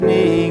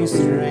healing,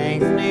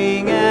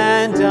 strengthening,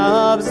 and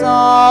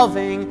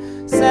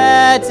absolving,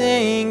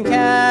 setting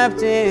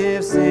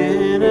captive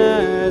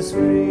sinners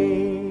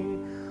free.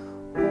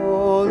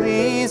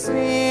 Holy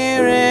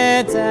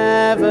Spirit,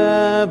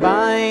 ever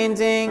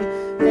binding,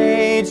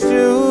 age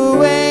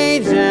to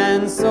age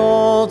and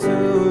soul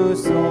to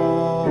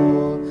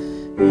soul,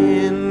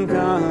 in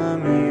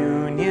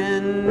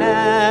communion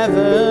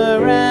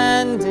never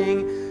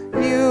ending,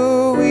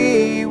 you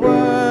we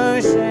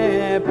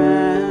worship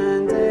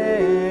and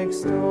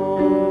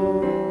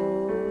extol.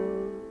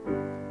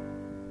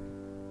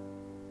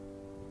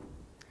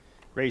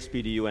 Grace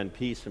be to you and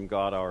peace from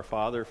God our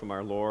Father, from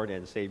our Lord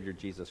and Savior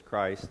Jesus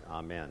Christ.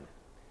 Amen.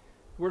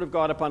 The Word of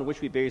God upon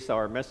which we base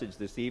our message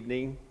this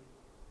evening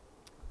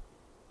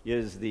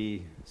is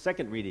the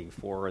second reading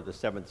for the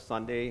seventh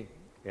Sunday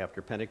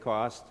after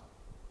Pentecost,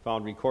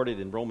 found recorded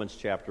in Romans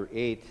chapter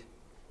 8.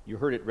 You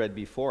heard it read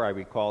before. I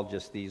recall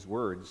just these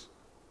words.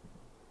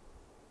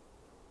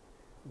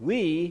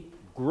 We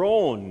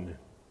groan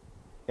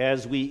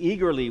as we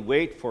eagerly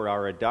wait for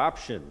our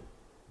adoption,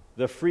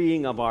 the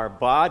freeing of our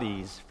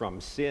bodies from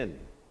sin.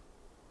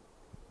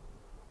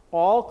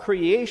 All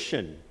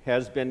creation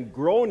has been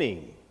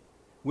groaning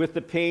with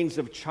the pains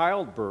of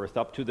childbirth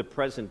up to the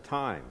present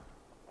time.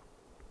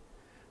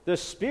 The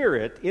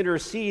Spirit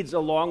intercedes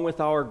along with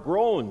our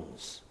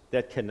groans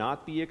that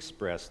cannot be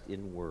expressed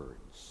in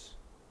words.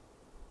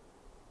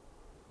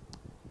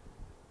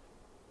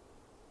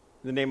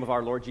 In the name of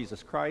our Lord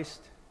Jesus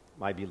Christ,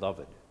 my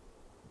beloved.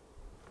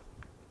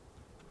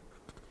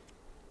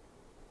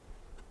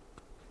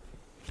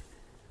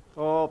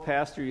 Oh,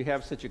 Pastor, you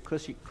have such a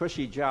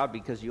cushy job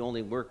because you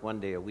only work one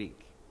day a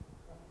week.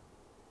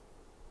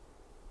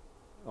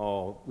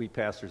 Oh, we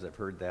pastors have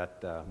heard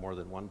that more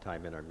than one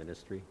time in our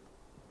ministry.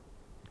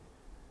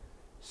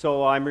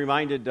 So I'm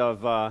reminded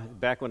of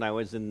back when I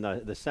was in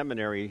the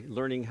seminary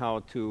learning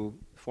how to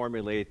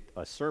formulate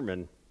a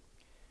sermon,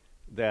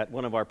 that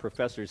one of our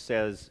professors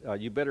says,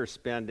 you better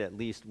spend at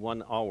least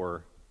 1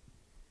 hour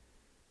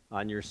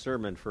on your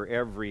sermon for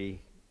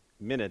every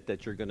minute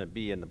that you're going to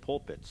be in the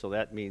pulpit. So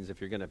that means if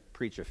you're going to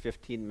preach a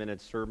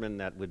 15-minute sermon,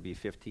 that would be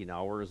 15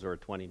 hours, or a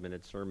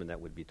 20-minute sermon, that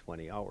would be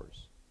 20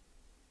 hours.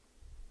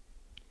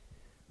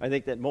 I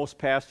think that most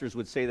pastors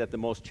would say that the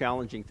most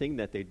challenging thing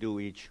that they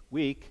do each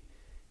week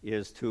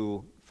is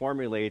to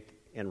formulate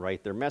and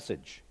write their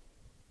message.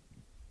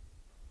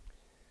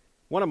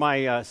 One of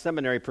my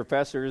seminary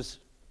professors,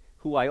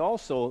 who I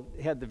also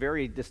had the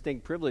very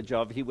distinct privilege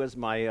of, he was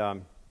my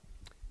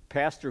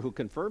pastor who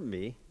confirmed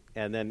me,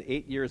 and then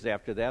 8 years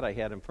after that I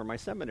had him for my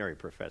seminary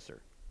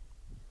professor.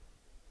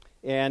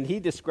 And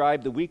he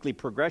described the weekly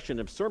progression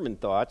of sermon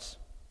thoughts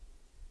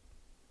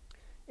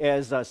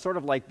as sort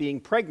of like being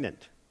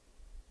pregnant,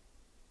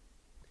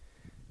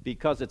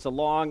 because it's a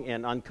long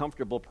and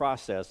uncomfortable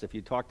process. If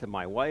you talk to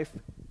my wife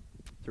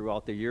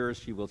throughout the years,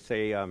 she will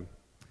say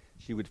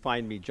she would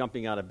find me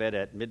jumping out of bed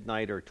at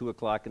midnight or 2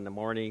 o'clock in the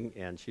morning,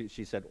 and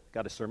she said,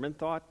 "Got a sermon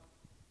thought?"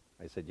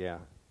 I said, "Yeah."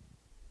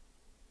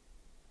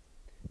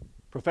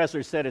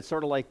 Professor said it's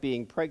sort of like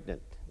being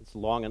pregnant. It's a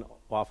long and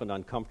often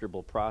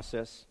uncomfortable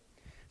process.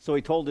 So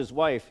he told his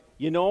wife,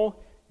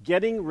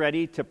 getting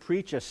ready to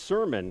preach a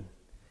sermon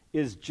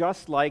is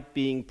just like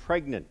being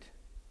pregnant.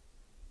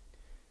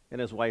 And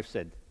his wife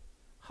said,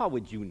 "How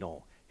would you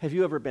know? Have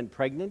you ever been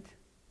pregnant?"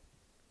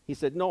 He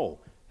said, "No.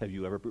 Have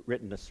you ever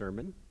written a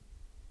sermon?"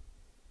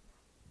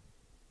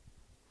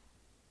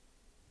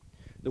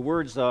 The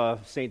words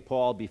of St.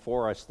 Paul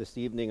before us this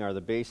evening are the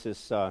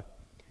basis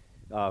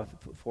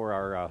for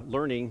our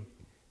learning.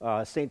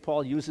 St.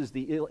 Paul uses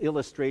the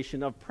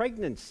illustration of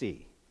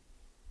pregnancy.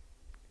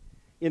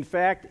 In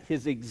fact,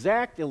 his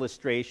exact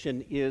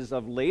illustration is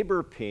of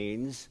labor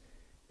pains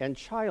and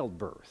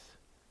childbirth.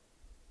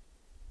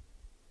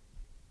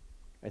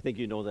 I think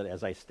you know that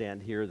as I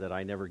stand here that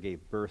I never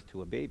gave birth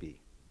to a baby.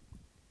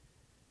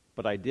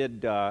 But I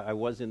did. I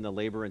was in the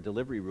labor and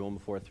delivery room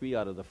for 3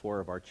 out of the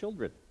 4 of our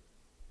children.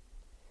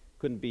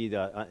 Couldn't be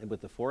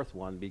with the 4th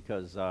one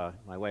because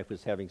my wife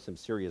was having some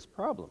serious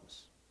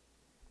problems.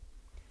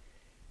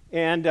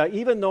 And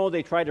even though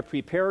they try to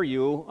prepare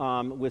you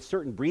with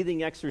certain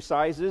breathing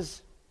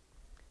exercises,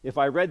 if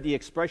I read the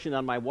expression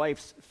on my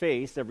wife's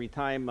face every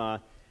time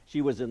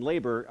she was in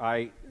labor,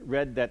 I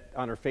read that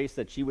on her face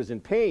that she was in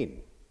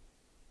pain.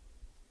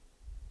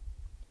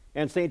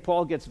 And St.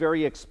 Paul gets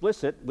very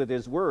explicit with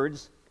his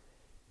words,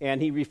 and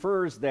he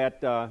refers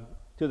that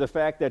to the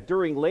fact that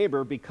during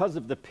labor, because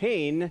of the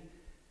pain,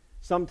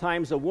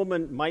 sometimes a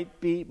woman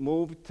might be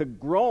moved to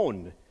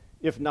groan,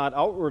 if not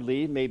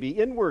outwardly, maybe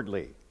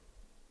inwardly.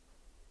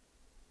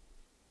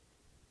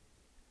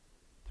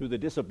 Through the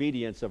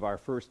disobedience of our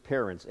first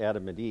parents,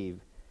 Adam and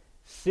Eve,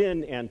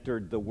 sin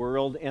entered the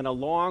world, and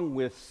along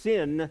with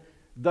sin,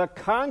 the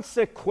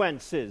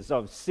consequences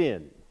of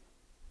sin.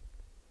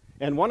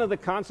 And one of the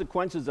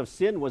consequences of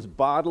sin was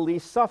bodily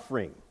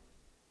suffering.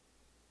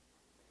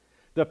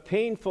 The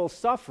painful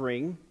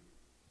suffering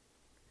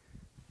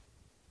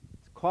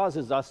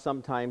causes us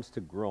sometimes to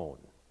groan.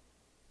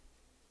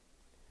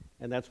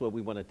 And that's what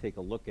we want to take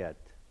a look at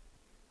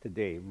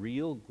today,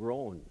 real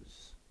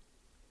groans.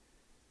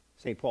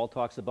 St. Paul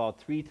talks about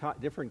three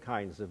different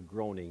kinds of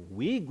groaning.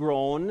 We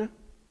groan,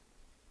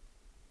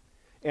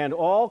 and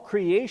all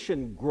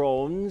creation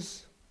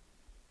groans,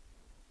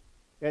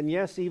 and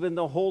yes, even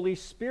the Holy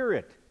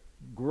Spirit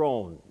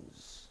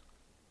groans.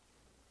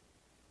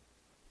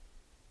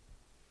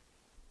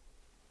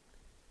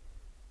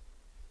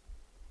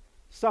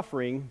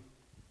 Suffering,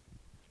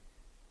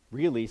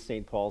 really,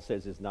 St. Paul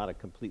says, is not a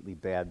completely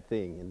bad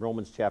thing. In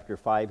Romans chapter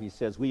 5, he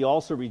says, we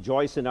also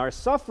rejoice in our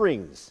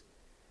sufferings,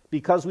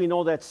 because we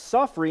know that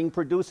suffering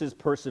produces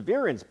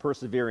perseverance,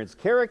 perseverance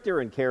character,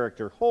 and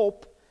character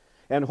hope,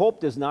 and hope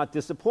does not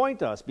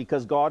disappoint us,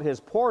 because God has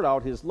poured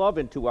out his love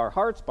into our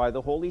hearts by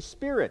the Holy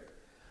Spirit,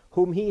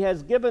 whom he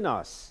has given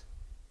us.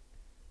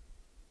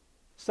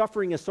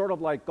 Suffering is sort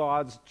of like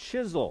God's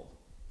chisel.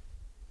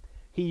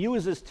 He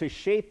uses to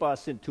shape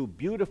us into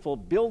beautiful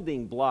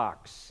building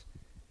blocks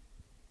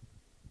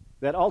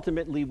that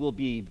ultimately will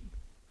be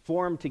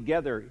formed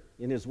together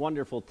in his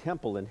wonderful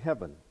temple in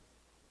heaven.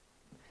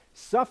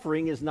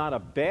 Suffering is not a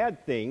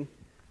bad thing,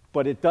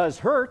 but it does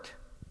hurt.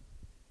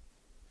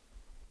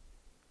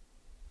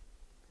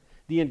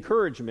 The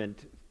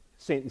encouragement,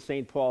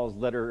 St. Paul's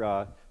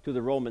letter to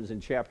the Romans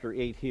in chapter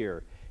 8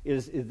 here,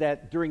 is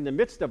that during the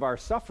midst of our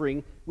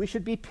suffering, we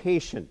should be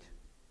patient.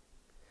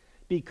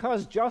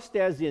 Because just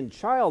as in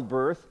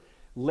childbirth,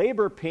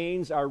 labor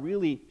pains are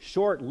really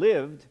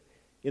short-lived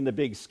in the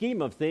big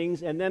scheme of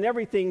things, and then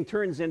everything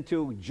turns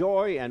into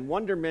joy and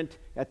wonderment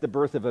at the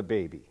birth of a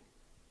baby.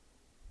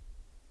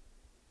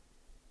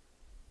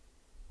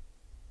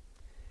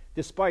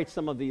 Despite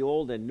some of the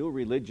old and new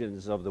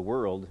religions of the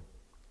world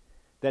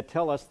that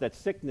tell us that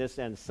sickness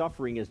and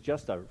suffering is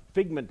just a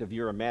figment of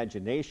your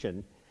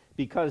imagination,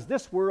 because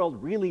this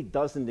world really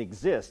doesn't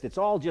exist. It's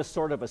all just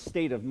sort of a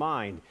state of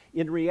mind.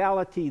 In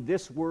reality,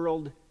 this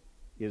world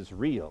is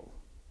real.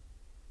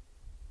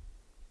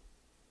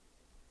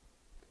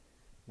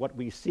 What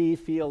we see,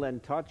 feel,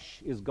 and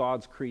touch is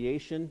God's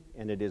creation,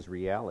 and it is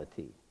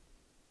reality.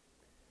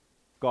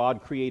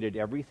 God created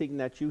everything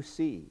that you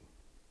see.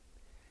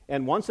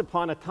 And once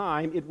upon a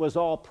time, it was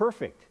all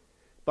perfect.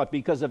 But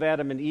because of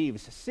Adam and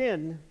Eve's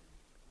sin,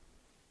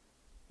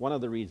 one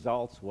of the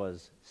results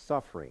was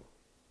suffering.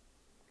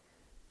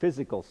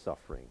 Physical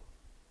suffering.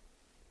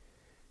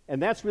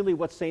 And that's really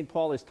what St.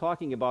 Paul is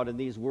talking about in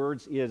these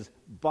words, is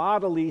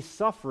bodily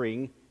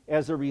suffering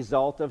as a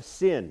result of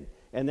sin.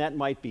 And that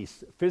might be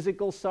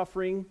physical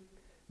suffering,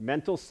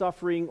 mental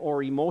suffering,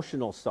 or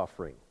emotional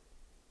suffering.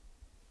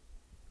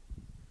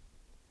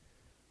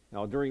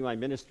 Now, during my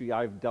ministry,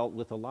 I've dealt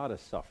with a lot of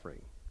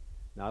suffering,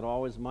 not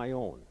always my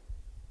own,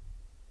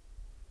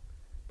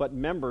 but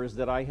members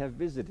that I have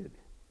visited.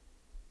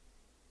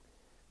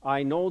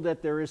 I know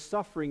that there is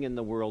suffering in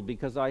the world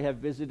because I have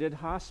visited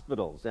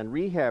hospitals and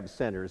rehab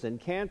centers and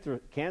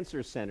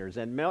cancer centers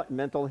and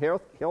mental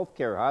health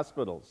care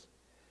hospitals.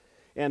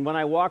 And when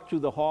I walked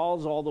through the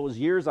halls all those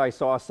years, I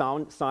saw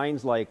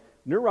signs like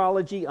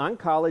neurology,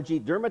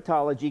 oncology,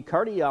 dermatology,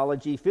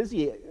 cardiology,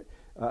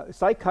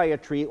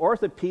 psychiatry,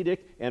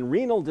 orthopedic, and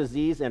renal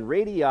disease, and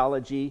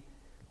radiology,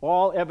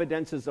 all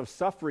evidences of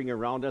suffering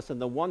around us.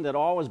 And the one that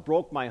always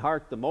broke my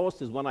heart the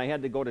most is when I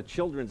had to go to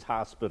Children's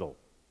Hospital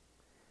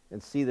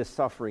and see the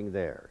suffering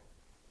there.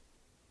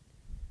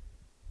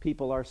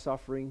 People are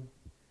suffering.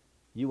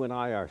 You and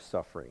I are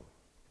suffering.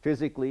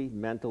 Physically,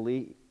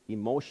 mentally,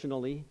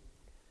 emotionally.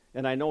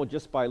 And I know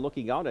just by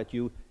looking out at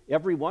you,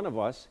 every one of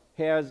us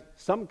has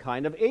some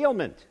kind of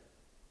ailment.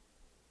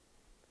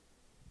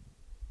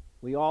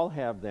 We all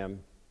have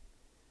them,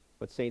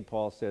 but St.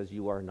 Paul says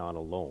you are not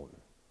alone.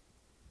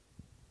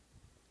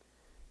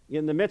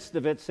 In the midst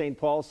of it, St.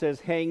 Paul says,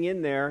 hang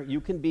in there, you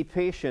can be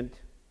patient.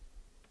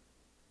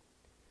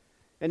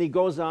 And he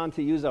goes on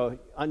to use an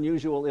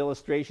unusual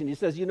illustration. He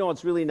says,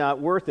 it's really not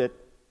worth it.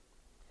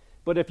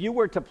 But if you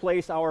were to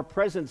place our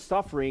present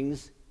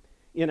sufferings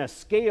in a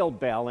scale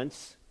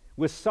balance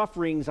with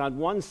sufferings on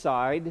one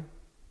side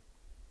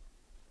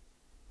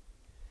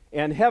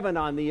and heaven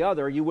on the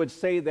other, you would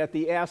say that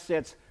the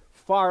assets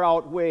far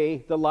outweigh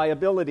the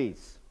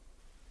liabilities.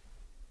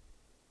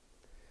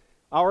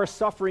 Our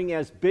suffering,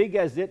 as big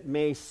as it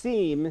may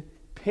seem,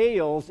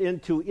 pales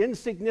into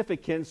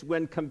insignificance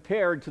when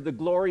compared to the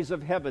glories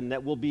of heaven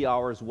that will be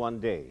ours one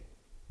day.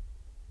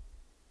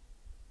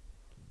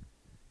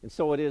 And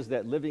so it is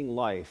that living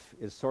life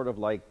is sort of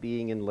like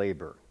being in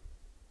labor.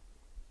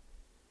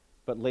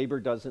 But labor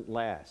doesn't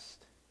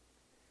last.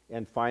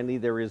 And finally,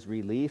 there is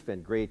relief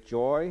and great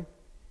joy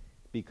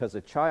because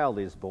a child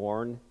is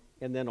born,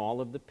 and then all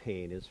of the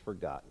pain is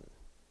forgotten.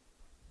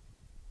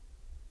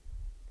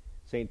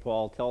 St.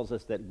 Paul tells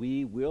us that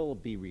we will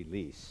be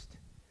released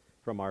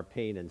from our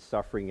pain and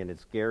suffering, and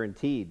it's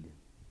guaranteed,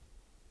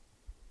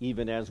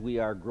 even as we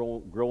are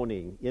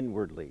groaning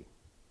inwardly.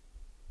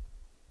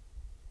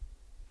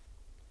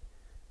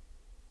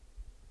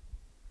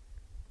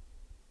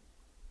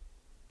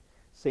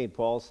 St.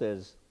 Paul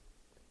says,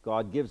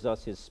 God gives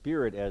us his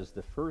Spirit as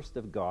the first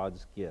of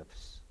God's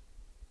gifts.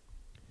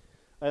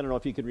 I don't know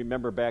if you can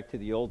remember back to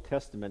the Old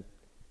Testament,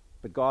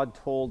 But God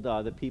told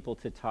the people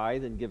to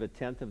tithe and give a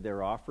tenth of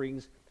their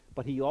offerings.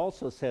 But he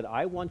also said,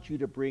 I want you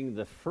to bring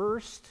the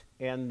first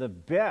and the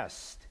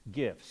best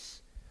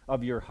gifts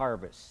of your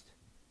harvest,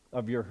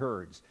 of your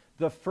herds.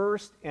 The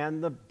first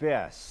and the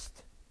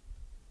best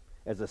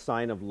as a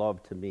sign of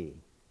love to me.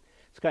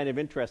 It's kind of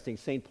interesting.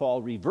 St.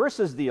 Paul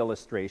reverses the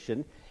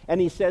illustration, and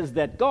he says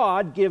that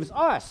God gives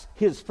us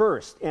his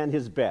first and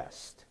his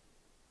best,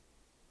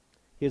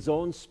 his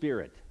own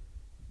Spirit,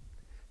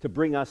 to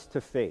bring us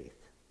to faith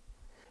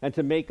and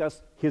to make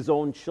us his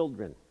own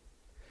children,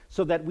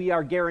 so that we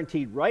are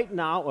guaranteed right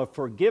now of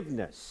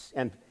forgiveness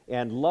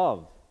and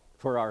love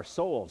for our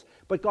souls.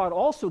 But God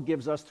also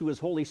gives us through his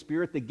Holy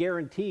Spirit the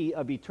guarantee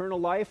of eternal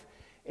life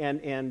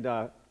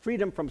and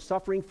freedom from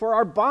suffering for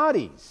our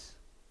bodies.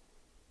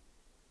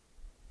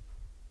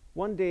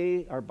 One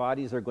day our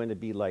bodies are going to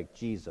be like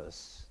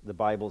Jesus, the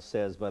Bible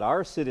says, but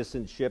our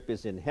citizenship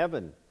is in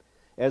heaven,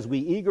 as we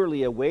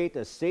eagerly await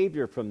a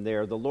Savior from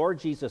there, the Lord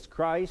Jesus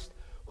Christ,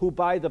 who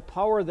by the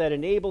power that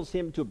enables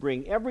him to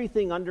bring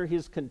everything under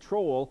his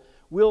control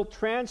will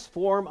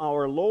transform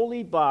our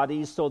lowly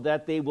bodies so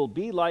that they will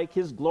be like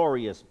his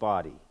glorious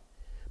body.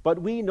 But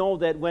we know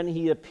that when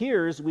he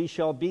appears, we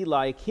shall be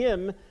like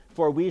him,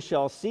 for we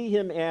shall see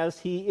him as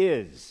he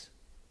is.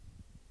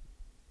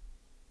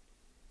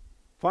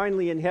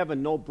 Finally, in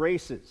heaven, no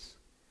braces,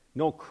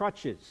 no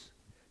crutches,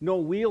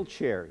 no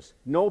wheelchairs,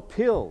 no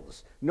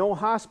pills, no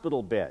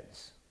hospital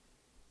beds.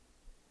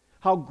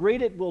 How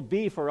great it will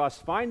be for us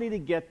finally to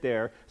get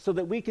there so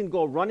that we can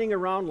go running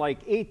around like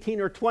 18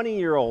 or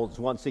 20-year-olds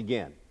once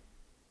again.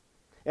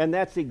 And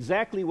that's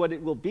exactly what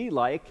it will be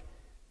like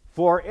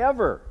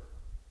forever.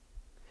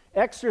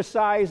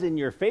 Exercise in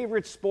your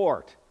favorite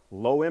sport,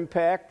 low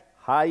impact,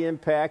 high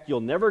impact, you'll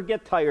never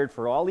get tired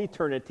for all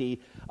eternity.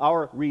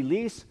 Our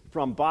release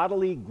from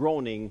bodily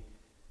groaning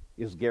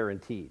is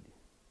guaranteed.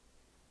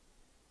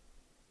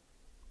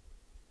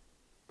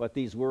 But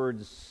these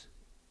words,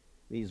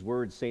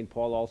 St.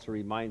 Paul also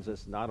reminds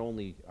us, not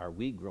only are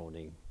we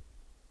groaning,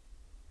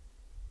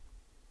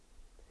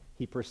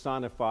 he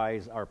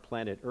personifies our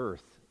planet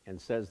Earth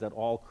and says that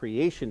all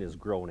creation is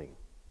groaning.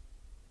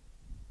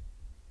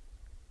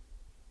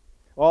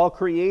 All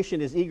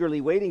creation is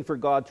eagerly waiting for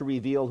God to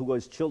reveal who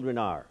his children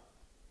are.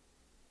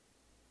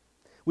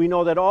 We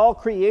know that all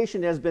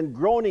creation has been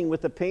groaning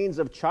with the pains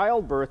of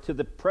childbirth to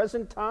the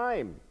present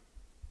time.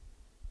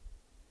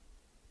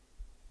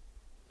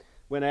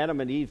 When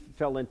Adam and Eve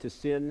fell into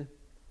sin,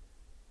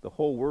 the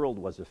whole world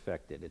was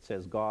affected. It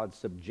says God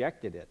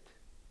subjected it.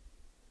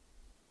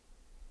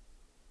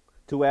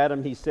 To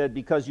Adam he said,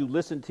 because you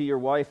listened to your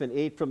wife and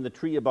ate from the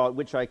tree about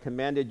which I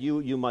commanded you,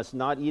 you must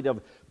not eat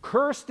of.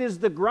 Cursed is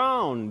the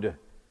ground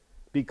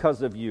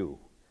because of you.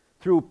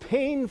 Through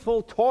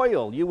painful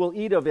toil you will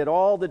eat of it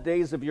all the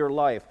days of your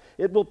life.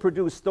 It will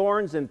produce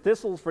thorns and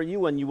thistles for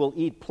you, and you will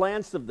eat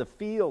plants of the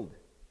field.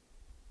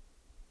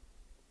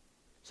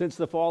 Since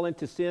the fall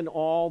into sin,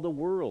 all the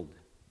world,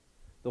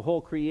 the whole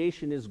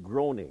creation is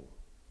groaning.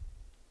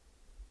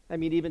 I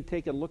mean, even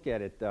take a look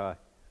at it.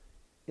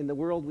 In the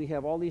world, we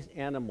have all these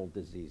animal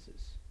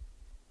diseases.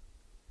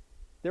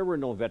 There were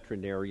no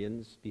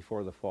veterinarians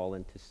before the fall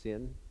into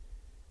sin.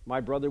 My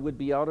brother would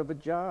be out of a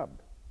job.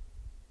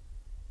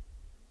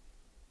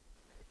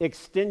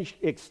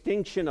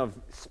 Extinction of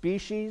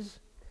species,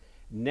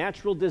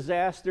 natural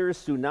disasters,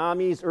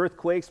 tsunamis,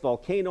 earthquakes,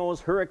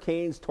 volcanoes,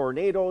 hurricanes,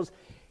 tornadoes,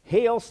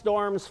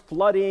 hailstorms,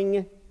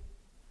 flooding,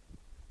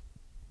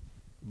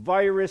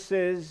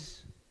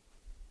 viruses.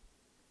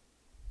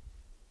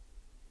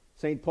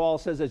 St. Paul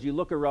says as you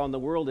look around the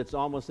world, it's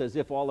almost as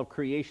if all of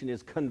creation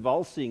is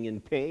convulsing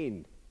in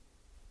pain.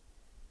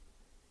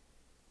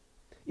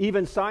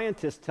 Even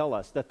scientists tell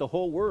us that the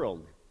whole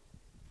world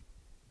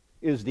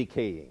is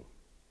decaying.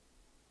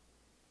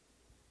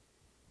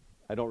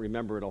 I don't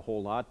remember it a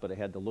whole lot, but I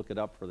had to look it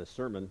up for the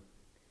sermon.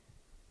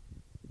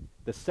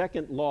 The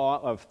second law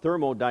of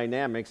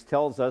thermodynamics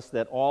tells us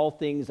that all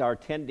things are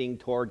tending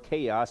toward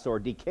chaos or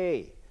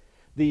decay.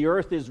 The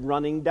earth is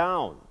running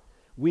down.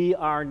 We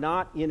are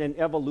not in an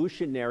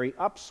evolutionary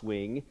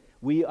upswing.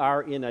 We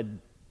are in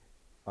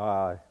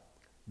a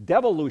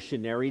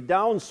devolutionary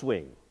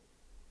downswing.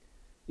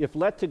 If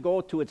let to go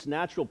to its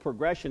natural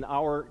progression,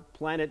 our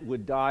planet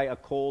would die a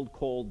cold,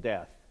 cold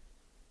death.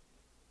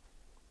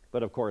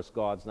 But of course,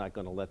 God's not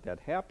going to let that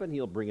happen.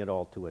 He'll bring it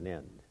all to an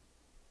end.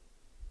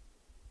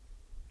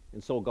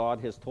 And so God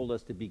has told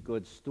us to be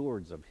good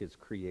stewards of his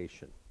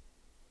creation.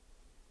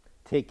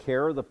 Take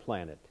care of the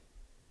planet,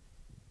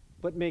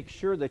 but make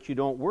sure that you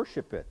don't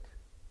worship it.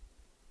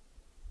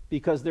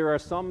 Because there are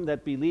some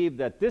that believe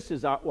that this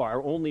is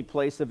our only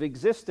place of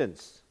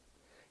existence,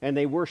 and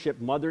they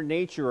worship Mother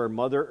Nature or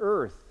Mother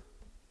Earth.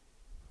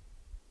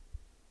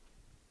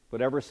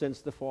 But ever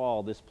since the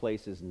fall, this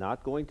place is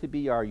not going to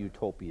be our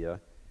utopia.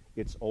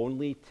 It's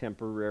only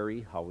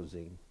temporary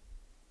housing.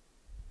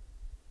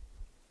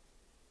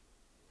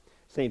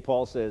 St.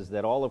 Paul says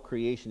that all of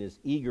creation is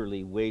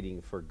eagerly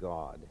waiting for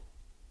God.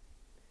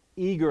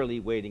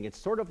 Eagerly waiting. It's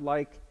sort of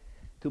like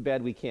Too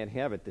bad we can't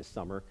have it this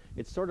summer.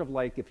 It's sort of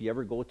like if you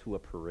ever go to a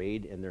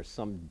parade and there's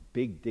some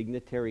big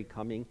dignitary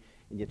coming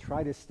and you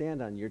try to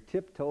stand on your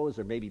tiptoes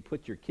or maybe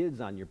put your kids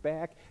on your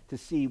back to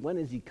see when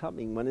is he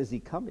coming, when is he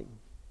coming.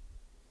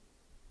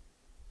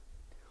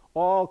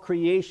 All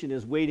creation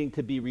is waiting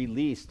to be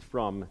released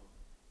from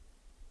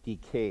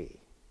decay.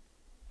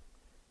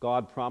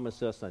 God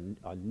promised us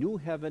a new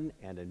heaven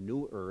and a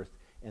new earth,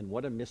 and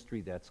what a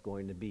mystery that's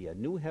going to be. A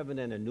new heaven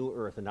and a new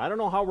earth, and I don't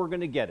know how we're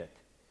going to get it.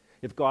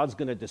 If God's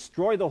going to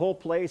destroy the whole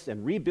place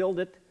and rebuild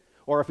it,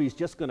 or if he's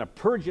just going to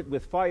purge it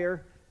with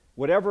fire,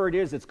 whatever it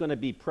is, it's going to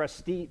be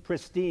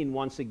pristine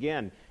once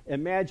again.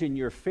 Imagine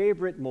your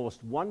favorite,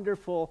 most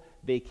wonderful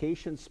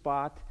vacation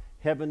spot.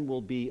 Heaven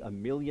will be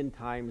 1,000,000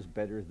 times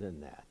better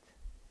than that.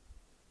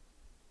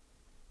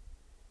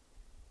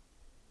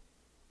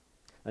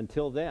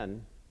 Until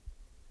then,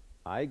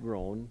 I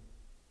groan,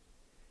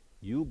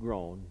 you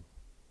groan,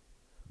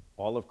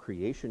 all of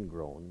creation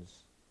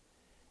groans.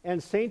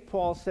 And St.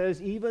 Paul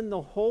says even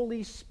the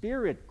Holy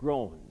Spirit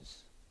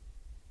groans.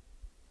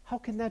 How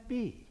can that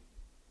be?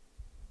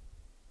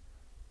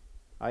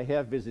 I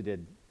have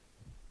visited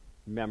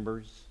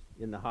members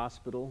in the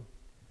hospital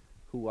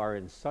who are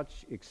in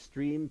such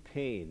extreme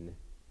pain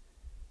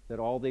that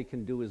all they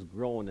can do is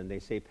groan, and they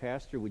say,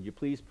 "Pastor, would you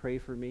please pray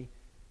for me?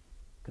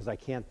 Because I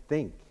can't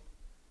think."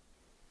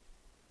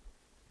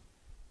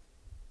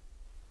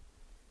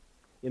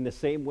 In the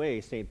same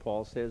way, St.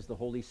 Paul says, the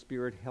Holy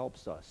Spirit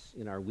helps us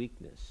in our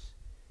weakness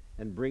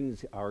and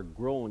brings our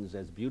groans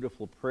as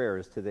beautiful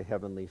prayers to the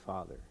Heavenly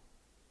Father.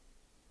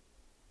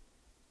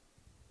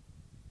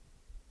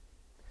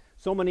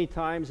 So many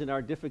times in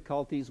our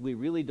difficulties, we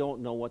really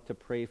don't know what to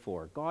pray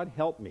for. God,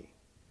 help me.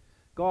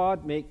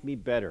 God, make me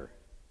better.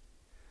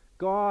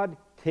 God,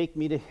 take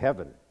me to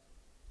heaven.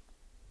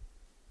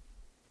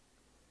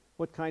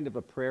 What kind of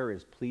a prayer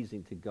is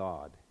pleasing to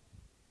God?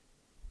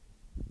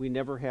 We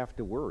never have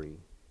to worry,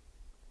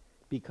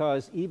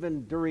 because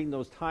even during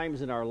those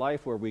times in our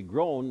life where we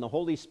groan, the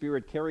Holy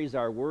Spirit carries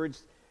our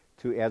words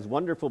as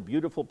wonderful,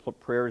 beautiful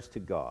prayers to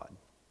God.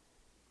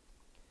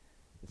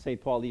 And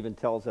St. Paul even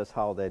tells us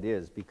how that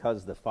is,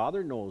 because the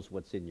Father knows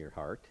what's in your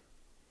heart,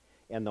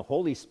 and the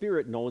Holy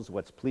Spirit knows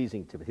what's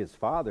pleasing to his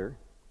Father.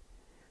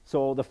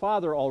 So the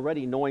Father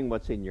already knowing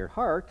what's in your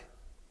heart,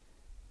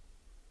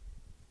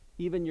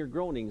 even your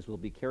groanings will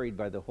be carried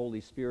by the Holy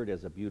Spirit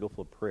as a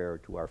beautiful prayer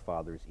to our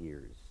Father's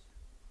ears.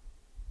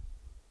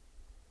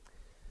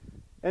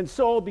 And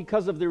so,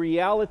 because of the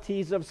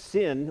realities of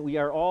sin, we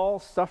are all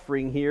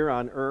suffering here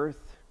on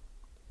earth.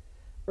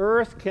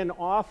 Earth can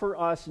offer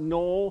us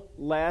no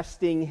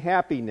lasting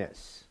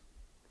happiness.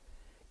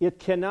 It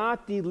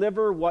cannot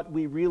deliver what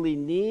we really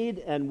need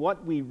and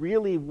what we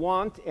really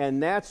want,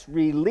 and that's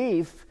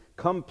relief,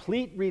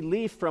 complete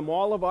relief from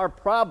all of our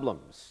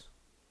problems.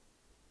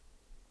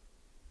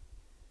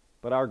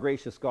 But our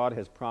gracious God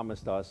has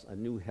promised us a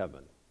new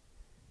heaven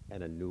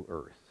and a new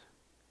earth.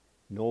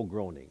 No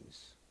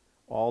groanings.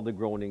 All the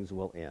groanings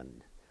will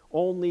end.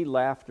 Only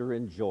laughter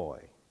and joy.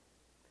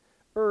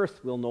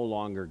 Earth will no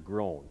longer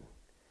groan.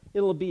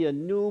 It'll be a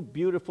new,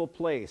 beautiful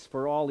place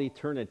for all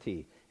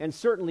eternity. And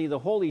certainly the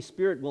Holy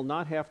Spirit will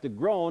not have to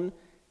groan,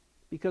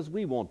 because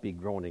we won't be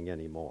groaning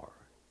anymore.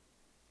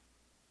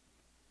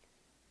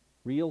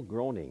 Real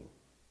groaning,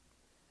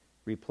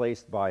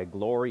 replaced by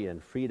glory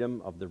and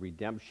freedom of the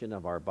redemption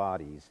of our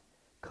bodies.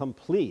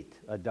 Complete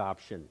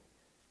adoption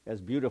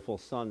as beautiful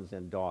sons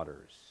and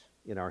daughters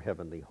in our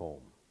heavenly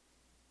home.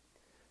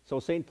 So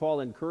St.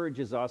 Paul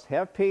encourages us,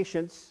 have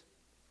patience.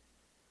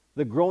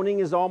 The groaning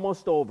is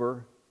almost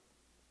over.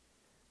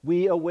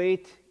 We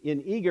await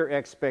in eager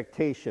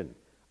expectation.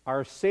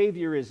 Our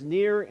Savior is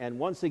near, and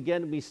once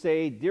again we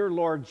say, "Dear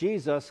Lord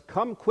Jesus,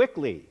 come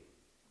quickly."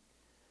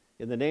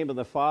 In the name of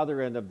the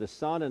Father, and of the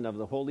Son, and of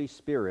the Holy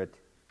Spirit,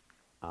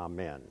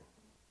 Amen.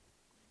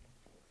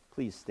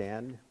 Please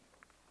stand.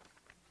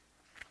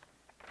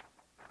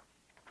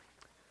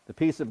 The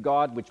peace of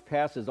God, which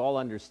passes all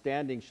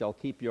understanding, shall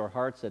keep your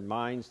hearts and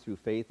minds through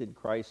faith in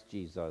Christ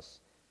Jesus.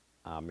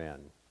 Amen.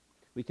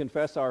 We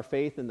confess our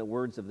faith in the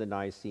words of the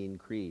Nicene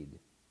Creed.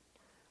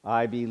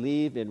 I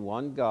believe in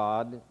one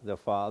God, the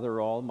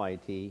Father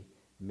Almighty,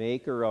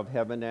 maker of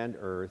heaven and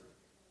earth,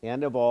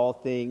 and of all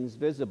things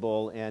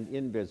visible and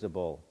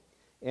invisible,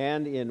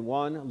 and in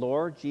one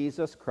Lord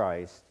Jesus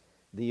Christ,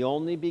 the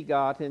only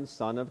begotten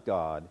Son of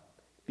God,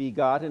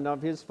 begotten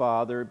of his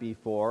Father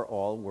before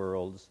all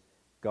worlds,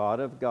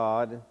 God of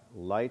God,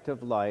 light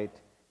of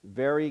light,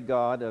 very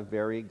God of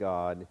very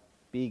God,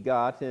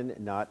 begotten,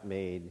 not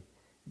made,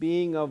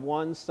 being of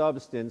one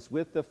substance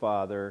with the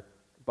Father,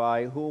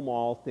 by whom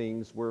all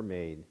things were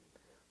made,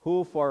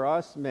 who for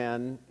us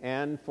men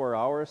and for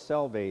our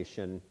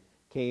salvation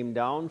came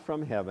down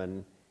from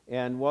heaven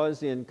and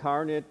was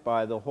incarnate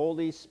by the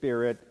Holy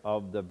Spirit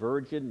of the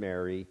Virgin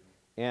Mary,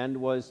 and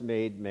was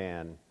made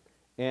man,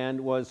 and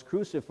was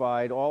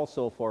crucified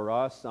also for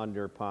us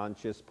under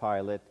Pontius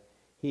Pilate.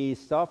 He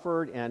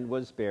suffered and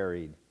was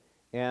buried,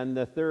 and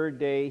the third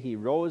day he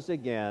rose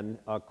again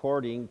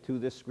according to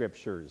the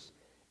Scriptures,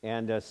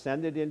 and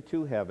ascended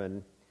into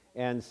heaven,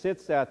 and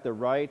sits at the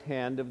right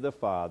hand of the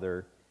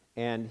Father,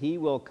 and he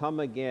will come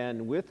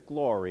again with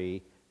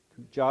glory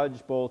to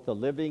judge both the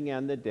living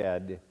and the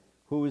dead,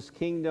 whose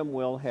kingdom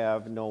will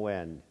have no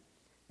end.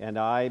 And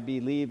I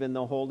believe in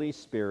the Holy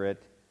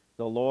Spirit,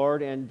 the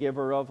Lord and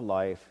giver of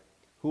life,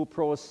 who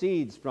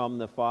proceeds from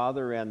the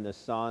Father and the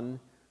Son,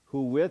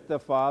 who with the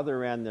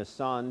Father and the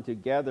Son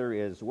together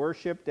is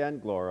worshipped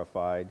and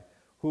glorified,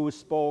 who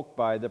spoke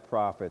by the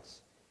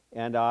prophets.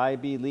 And I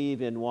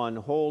believe in one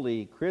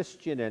holy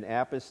Christian and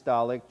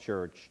apostolic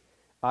church.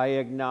 I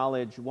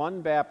acknowledge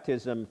one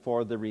baptism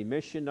for the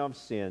remission of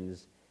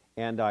sins,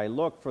 and I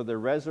look for the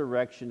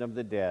resurrection of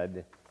the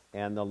dead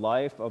and the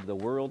life of the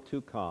world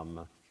to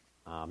come.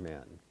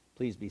 Amen. Please be